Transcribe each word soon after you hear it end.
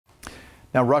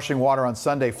Now, rushing water on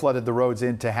Sunday flooded the roads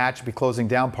in Tehachapi, closing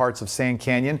down parts of Sand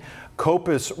Canyon,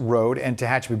 Coppice Road, and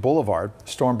Tehachapi Boulevard. The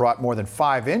storm brought more than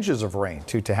 5 inches of rain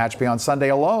to Tehachapi on Sunday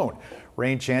alone.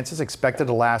 Rain chances expected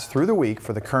to last through the week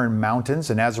for the Kern Mountains,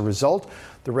 and as a result,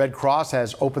 the Red Cross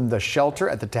has opened the shelter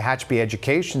at the Tehachapi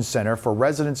Education Center for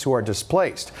residents who are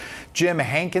displaced. Jim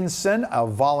Hankinson, a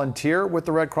volunteer with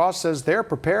the Red Cross, says they're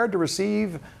prepared to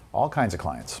receive all kinds of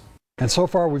clients. And so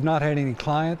far, we've not had any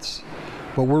clients,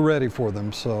 but we're ready for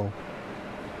them. So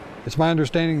it's my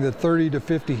understanding that 30 to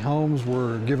 50 homes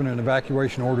were given an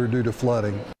evacuation order due to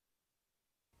flooding.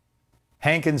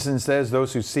 Hankinson says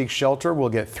those who seek shelter will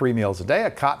get 3 meals a day,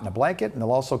 a cot and a blanket, and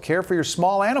they'll also care for your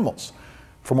small animals.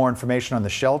 For more information on the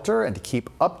shelter and to keep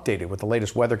updated with the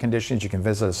latest weather conditions, you can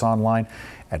visit us online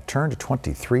at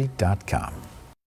turn23.com.